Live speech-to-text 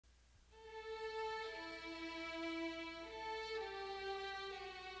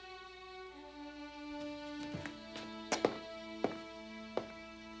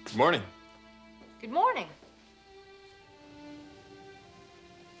Good morning. Good morning.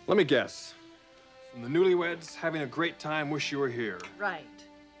 Let me guess. From the newlyweds having a great time, wish you were here. Right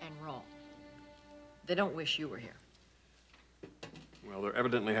and wrong. They don't wish you were here. Well, they're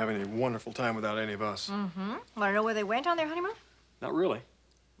evidently having a wonderful time without any of us. Mm-hmm. Want to know where they went on their honeymoon? Not really.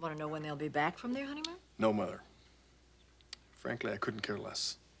 Want to know when they'll be back from their honeymoon? No, Mother. Frankly, I couldn't care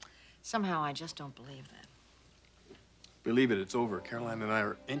less. Somehow, I just don't believe that. Believe it, it's over. Caroline and I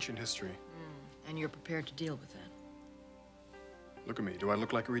are ancient history. And you're prepared to deal with that. Look at me. Do I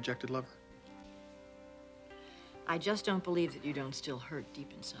look like a rejected lover? I just don't believe that you don't still hurt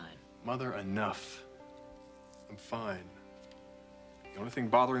deep inside. Mother, enough. I'm fine. The only thing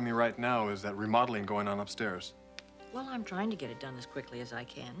bothering me right now is that remodeling going on upstairs. Well, I'm trying to get it done as quickly as I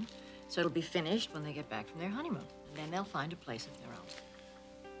can, so it'll be finished when they get back from their honeymoon. And then they'll find a place of their own.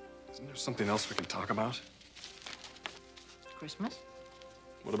 Isn't there something else we can talk about? Christmas?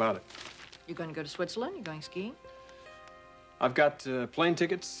 What about it? You going to go to Switzerland? You going skiing? I've got plane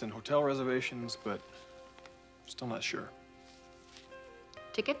tickets and hotel reservations, but I'm still not sure.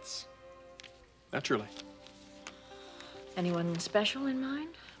 Tickets? Naturally. Anyone special in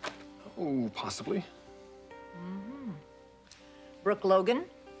mind? Oh, possibly. Mm-hmm. Brooke Logan?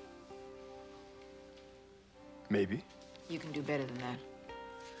 Maybe. You can do better than that.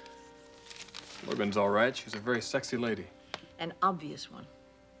 Logan's all right. She's a very sexy lady. An obvious one.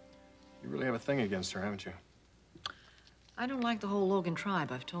 You really have a thing against her, haven't you? I don't like the whole Logan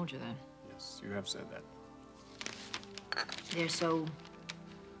tribe. I've told you that. Yes, you have said that. They're so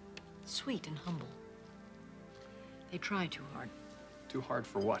sweet and humble. They try too hard. Too hard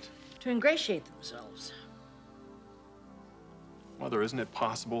for what? To ingratiate themselves. Mother, isn't it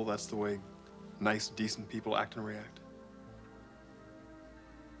possible that's the way nice, decent people act and react?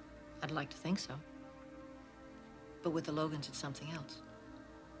 I'd like to think so. But with the Logans, it's something else.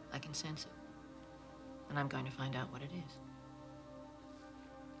 I can sense it. And I'm going to find out what it is.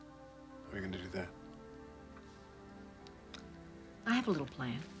 How are you going to do that? I have a little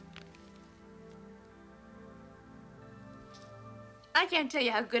plan. I can't tell you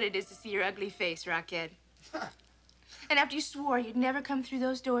how good it is to see your ugly face, Rockhead. And after you swore you'd never come through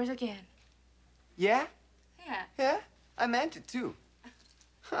those doors again. Yeah? Yeah. Yeah? I meant it, too.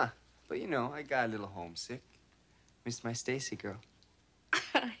 Huh. But, you know, I got a little homesick. Missed my Stacy girl.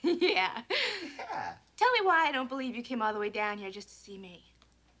 Yeah. Yeah. Tell me why I don't believe you came all the way down here just to see me.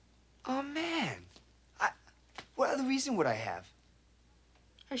 Oh, man. What other reason would I have?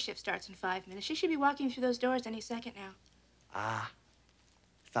 Her shift starts in 5 minutes. She should be walking through those doors any second now. Ah.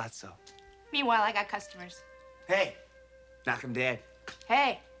 Thought so. Meanwhile, I got customers. Hey. Knock 'em dead.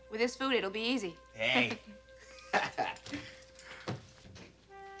 Hey, with this food, it'll be easy. Hey.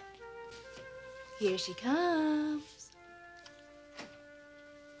 Here she comes.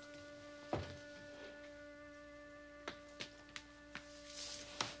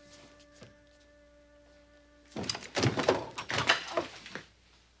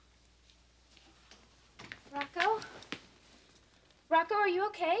 Rocco? Rocco, are you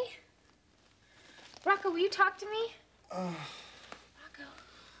okay? Rocco, will you talk to me? Rocco.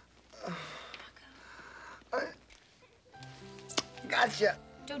 Rocco. Gotcha.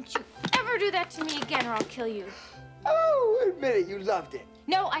 Don't you ever do that to me again or I'll kill you. Oh, admit it. You loved it.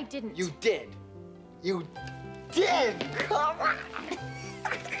 No, I didn't. You did. You did. Come on.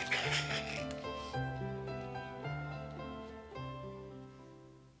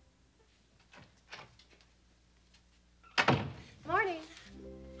 Morning.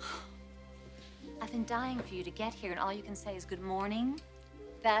 I've been dying for you to get here, and all you can say is good morning.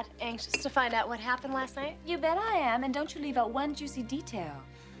 That anxious to find out what happened last night? You bet I am, and don't you leave out one juicy detail.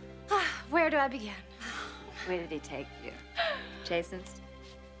 Where do I begin? Where did he take you? Jason's?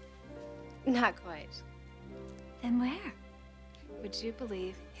 Not quite. Then where? Would you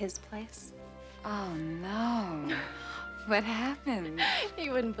believe his place? Oh, no. What happened?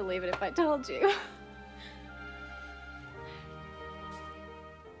 You wouldn't believe it if I told you.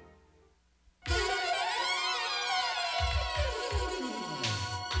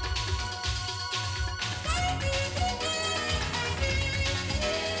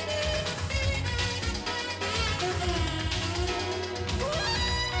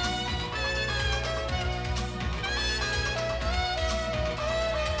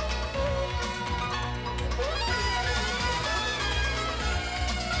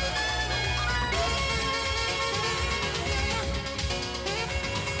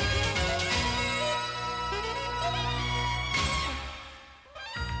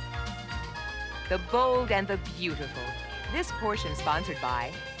 The Bold and the Beautiful. This portion sponsored by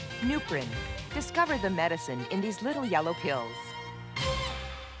Nuprin. Discover the medicine in these little yellow pills.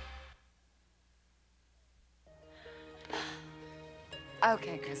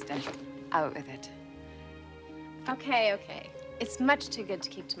 Okay, Kristen. Out with it. Okay, okay. It's much too good to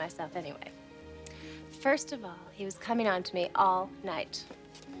keep to myself anyway. First of all, he was coming on to me all night.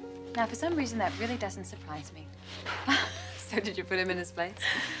 Now, for some reason, that really doesn't surprise me. So did you put him in his place?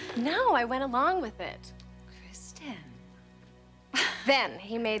 No, I went along with it. Kristen. Then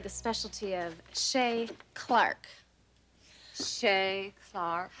he made the specialty of Clarke.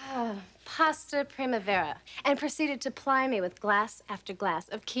 Clarke. Pasta primavera. And proceeded to ply me with glass after glass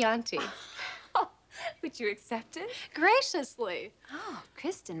of Chianti. Would you accept it? Graciously. Oh,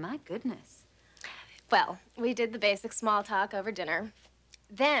 Kristen, my goodness. Well, we did the basic small talk over dinner.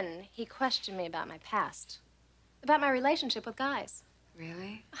 Then he questioned me about my past, about my relationship with guys.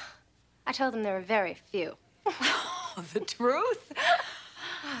 Really? I told him there were very few. Oh, the truth?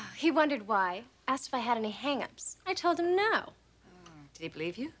 He wondered why, asked if I had any hang-ups. I told him no. Oh, did he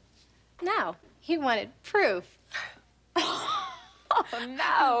believe you? No, he wanted proof. Oh,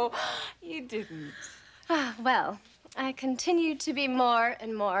 no, you didn't. Well, I continued to be more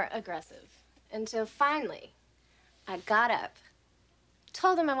and more aggressive until finally I got up,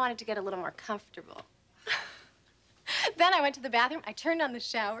 told him I wanted to get a little more comfortable. Then I went to the bathroom, I turned on the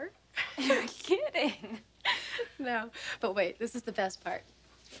shower. You're kidding. No, but wait, this is the best part.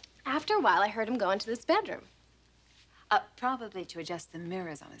 After a while, I heard him go into this bedroom. Probably to adjust the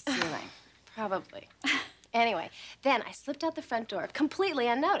mirrors on his ceiling. Probably. Anyway, then I slipped out the front door completely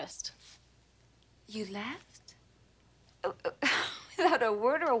unnoticed. You left? Without a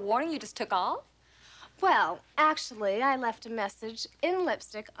word or a warning, you just took off? Well, actually, I left a message in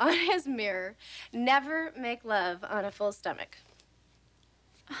lipstick on his mirror. Never make love on a full stomach.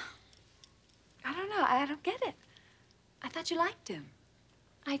 I don't know. I don't get it. I thought you liked him.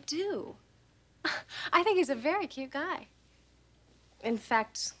 I do. I think he's a very cute guy. In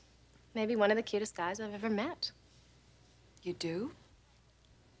fact, maybe one of the cutest guys I've ever met. You do?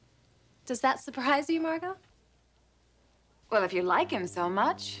 Does that surprise you, Margo? Well, if you like him so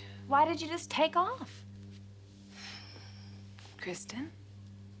much, why did you just take off? Kristen,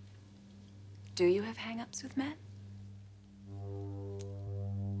 do you have hang-ups with men?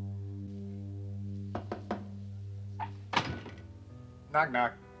 Knock,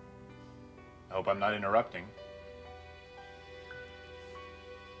 knock. I hope I'm not interrupting.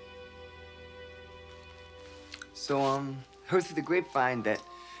 So, heard through the grapevine that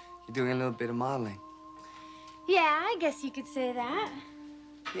you're doing a little bit of modeling. Yeah, I guess you could say that.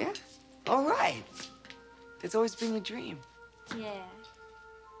 Yeah? All right. That's always been your dream. Yeah.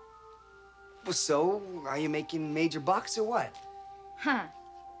 Well, so, are you making major bucks or what? Huh.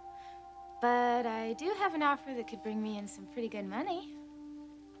 But I do have an offer that could bring me in some pretty good money.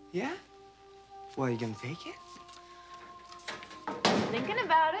 Yeah? Well, are you gonna take it? Thinking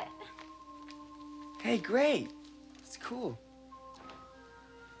about it. Hey, great. That's cool.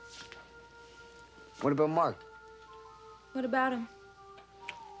 What about Mark? What about him?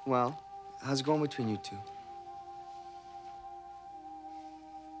 Well, how's it going between you two?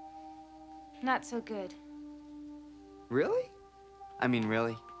 Not so good. Really? I mean,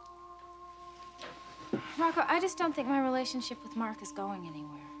 really? Rocco, I just don't think my relationship with Mark is going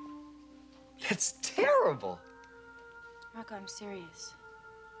anywhere. That's terrible. Rocco, I'm serious.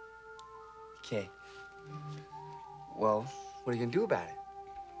 Okay. Well, what are you gonna do about it?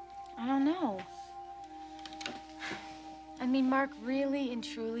 I don't know. I mean, Mark really and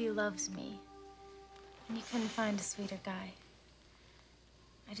truly loves me. And you couldn't find a sweeter guy.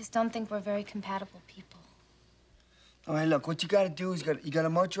 I just don't think we're very compatible people. All right, look, what you gotta do is you gotta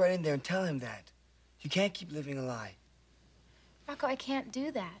march right in there and tell him that. You can't keep living a lie. Rocco, I can't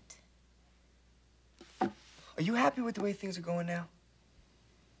do that. Are you happy with the way things are going now?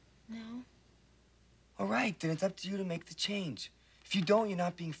 No. All right, then it's up to you to make the change. If you don't, you're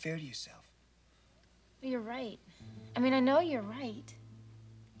not being fair to yourself. Well, you're right. I mean, I know you're right.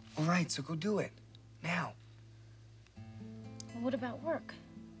 All right, so go do it. Now. Well, what about work?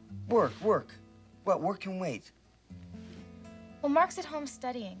 Work. What, work can wait. Well, Mark's at home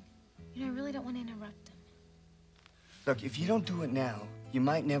studying. You know, I really don't want to interrupt him. Look, if you don't do it now, you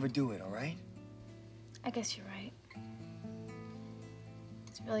might never do it, all right? I guess you're right.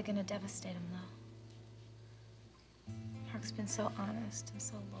 It's really gonna devastate him, though. Mark's been so honest and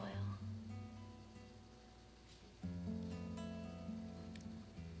so loyal.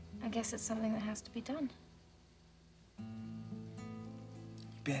 I guess it's something that has to be done. You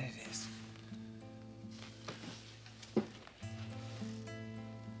bet it is.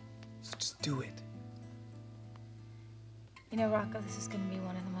 So just do it. You know, Rocco, this is gonna be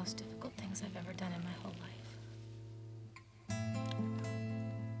one of the most difficult things I've ever done in my whole life.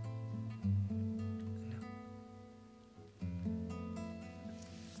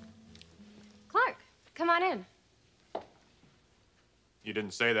 on in. You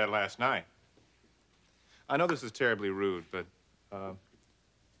didn't say that last night. I know this is terribly rude, but, will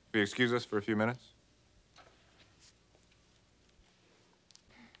you excuse us for a few minutes?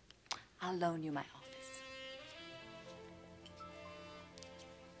 I'll loan you my office.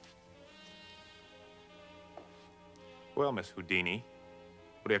 Well, Miss Houdini,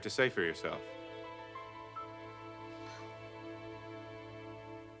 what do you have to say for yourself?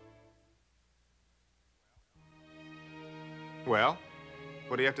 Well,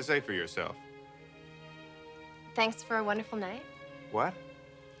 what do you have to say for yourself? Thanks for a wonderful night. What?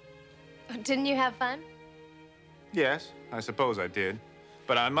 Didn't you have fun? Yes, I suppose I did.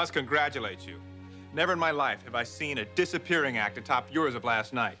 But I must congratulate you. Never in my life have I seen a disappearing act atop yours of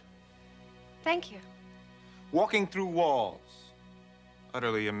last night. Thank you. Walking through walls.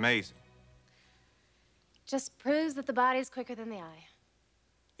 Utterly amazing. Just proves that the body's quicker than the eye.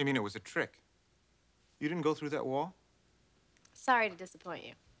 You mean it was a trick? You didn't go through that wall? Sorry to disappoint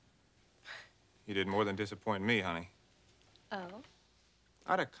you. You did more than disappoint me, honey. Oh?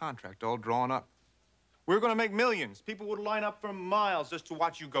 I had a contract all drawn up. We were going to make millions. People would line up for miles just to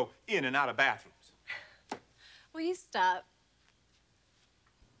watch you go in and out of bathrooms. Will you stop?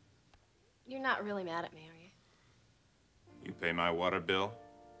 You're not really mad at me, are you? You pay my water bill?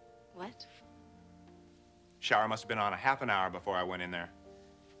 What? Shower must have been on a half an hour before I went in there.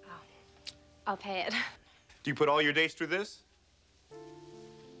 Oh, I'll pay it. Do you put all your dates through this?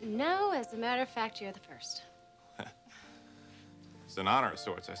 No, as a matter of fact, you're the first. It's an honor of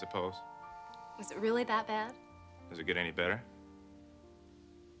sorts, I suppose. Was it really that bad? Does it get any better?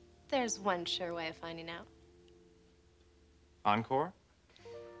 There's one sure way of finding out. Encore?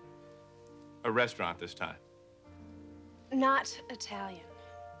 A restaurant this time. Not Italian.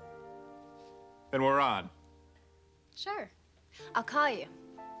 Then we're on. Sure. I'll call you.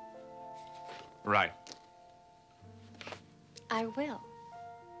 Right. I will.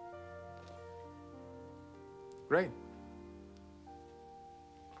 Great.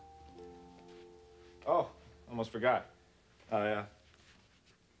 Oh, almost forgot. I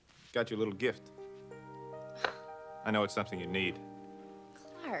got you a little gift. I know it's something you need.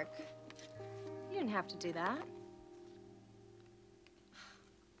 Clarke, you didn't have to do that.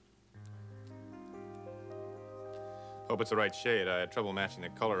 Hope it's the right shade. I had trouble matching the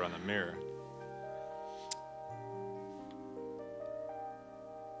color on the mirror.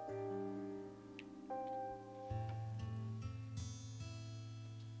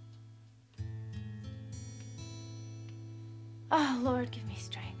 Oh, Lord, give me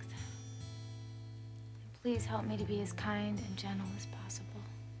strength. Please help me to be as kind and gentle as possible.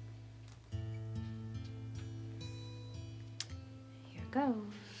 Here goes.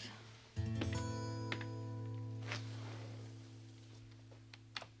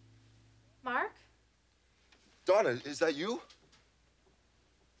 Mark? Donna, is that you?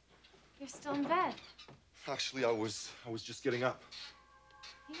 You're still in bed. Actually, I was just getting up.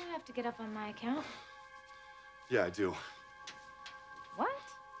 You don't have to get up on my account. Yeah, I do. What?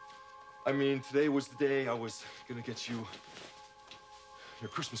 I mean, today was the day I was gonna get you your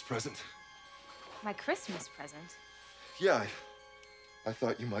Christmas present. My Christmas present? Yeah, I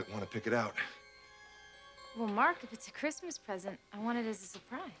thought you might want to pick it out. Well, Mark, if it's a Christmas present, I want it as a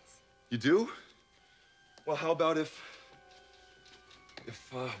surprise. You do? Well, how about if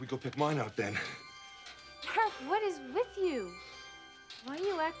we go pick mine out then? Mark, what is with you? Why are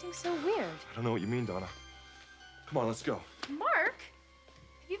you acting so weird? I don't know what you mean, Donna. Come on, let's go. Mark,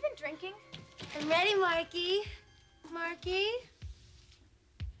 have you been drinking? I'm ready, Marky. Marky?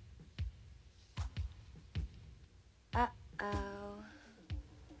 Uh-oh.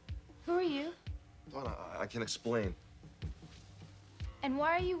 Who are you? Donna, I can explain. And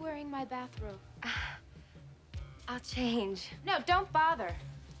why are you wearing my bathrobe? I'll change. No, don't bother.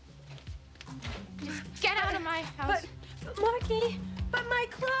 Just get out of my house. But Marky, but my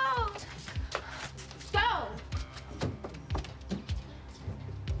clothes! Go!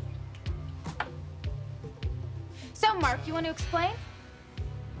 So, Mark, you want to explain?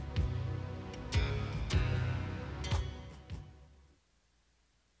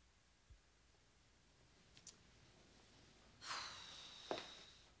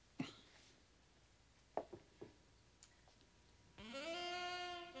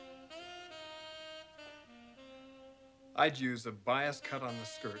 I'd use a bias cut on the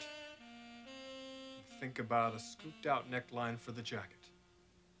skirt. And think about a scooped out neckline for the jacket.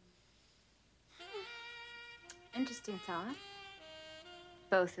 Interesting thought.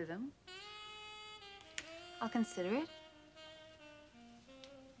 Both of them. I'll consider it.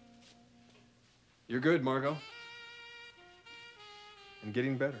 You're good, Margo. And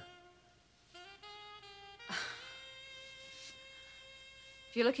getting better.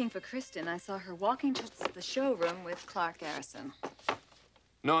 If you're looking for Kristen, I saw her walking towards the showroom with Clarke.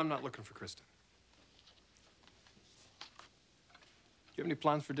 No, I'm not looking for Kristen. Do you have any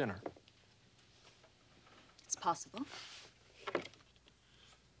plans for dinner? It's possible.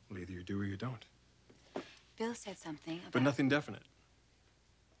 Well, either you do or you don't. Bill said something about... But nothing definite.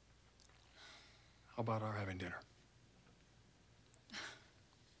 How about our having dinner?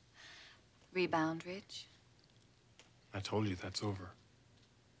 Rebound Ridge? I told you that's over.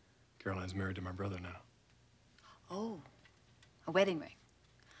 Caroline's married to my brother now. Oh, a wedding ring.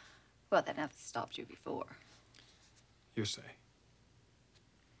 Well, that never stopped you before. Hearsay.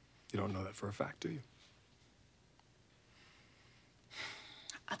 You don't know that for a fact, do you?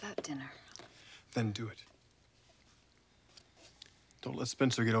 About dinner. Then do it. Don't let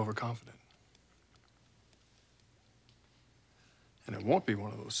Spencer get overconfident. And it won't be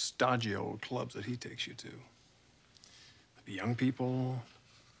one of those stodgy old clubs that he takes you to. There'll be young people,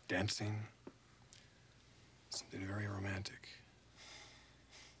 dancing, something very romantic.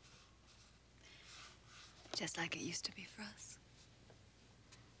 Just like it used to be for us.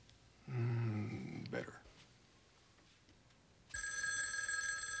 Better.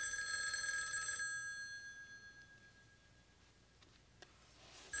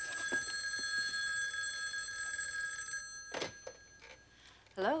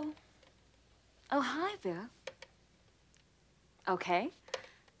 Hello? Oh, hi, Bill. Okay.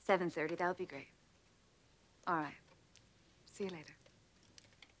 7:30, that'll be great. All right. See you later.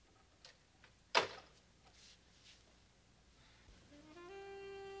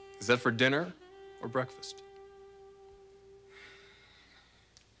 Is that for dinner or breakfast?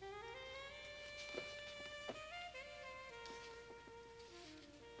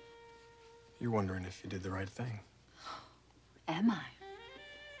 You're wondering if you did the right thing. Am I?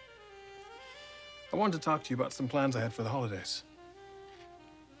 I wanted to talk to you about some plans I had for the holidays.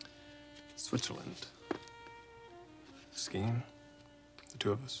 Switzerland. Skiing. The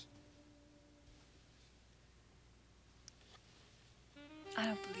two of us. I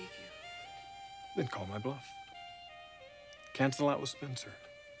don't believe you. Then call my bluff. Cancel out with Spencer.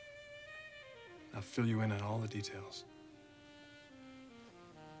 I'll fill you in on all the details.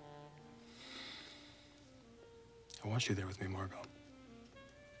 I want you there with me, Margo.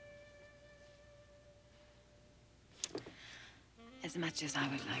 As much as I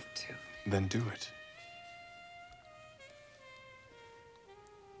would like to. Then do it.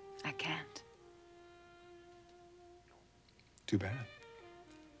 I can't. Too bad.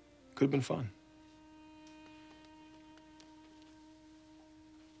 Could have been fun.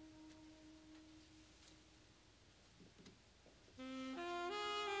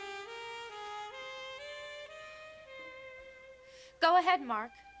 Go ahead,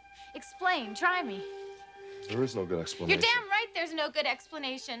 Mark. Explain. Try me. There is no good explanation. You're damn right there's no good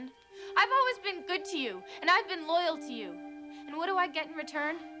explanation. I've always been good to you, and I've been loyal to you. And what do I get in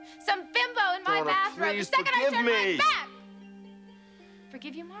return? Some bimbo in my Donna, bathrobe please the second I forgive turn me. my back.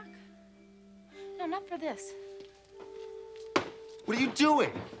 Forgive you, Mark? No, not for this. What are you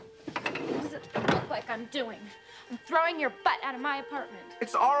doing? What does it look like I'm doing? I'm throwing your butt out of my apartment.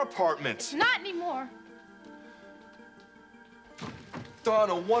 It's our apartment. Not anymore.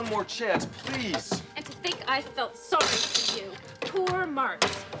 Donna, one more chance, please. And to think I felt sorry for you. Poor Mark.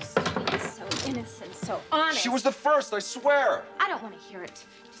 So sweet, so innocent, so honest. She was the first, I swear. I don't want to hear it.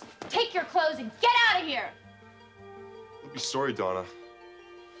 Just take your clothes and get out of here. You'll be sorry, Donna.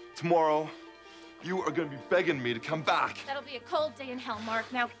 Tomorrow, you are gonna be begging me to come back. That'll be a cold day in hell, Mark.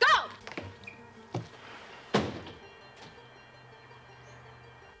 Now go!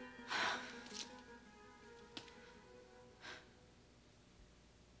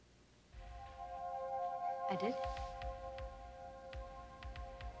 I did.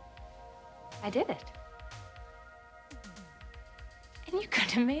 I did it. And you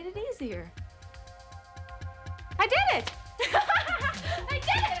could have made it easier. I did it! I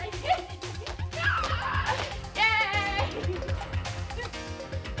did it! I did it! Yay!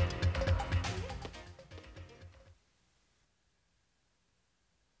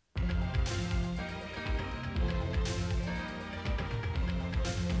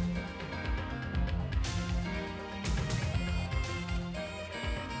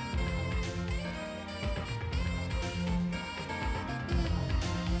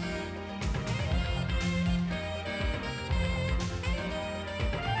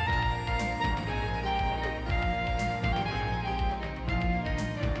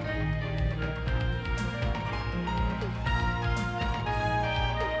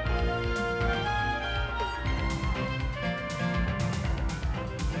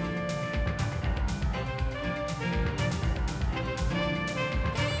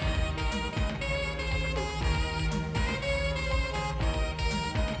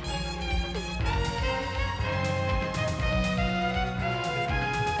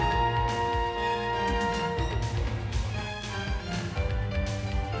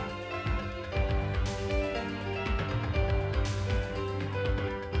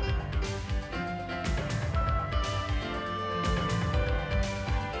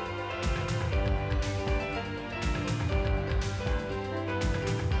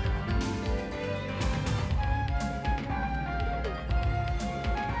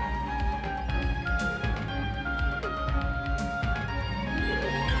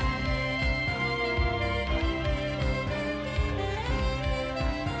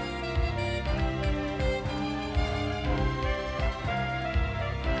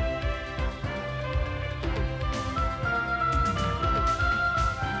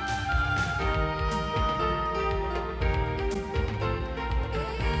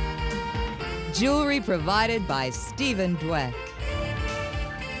 Jewelry provided by Stephen Dweck.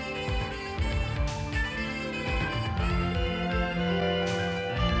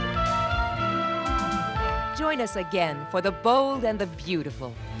 Join us again for The Bold and the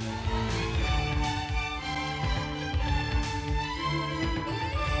Beautiful.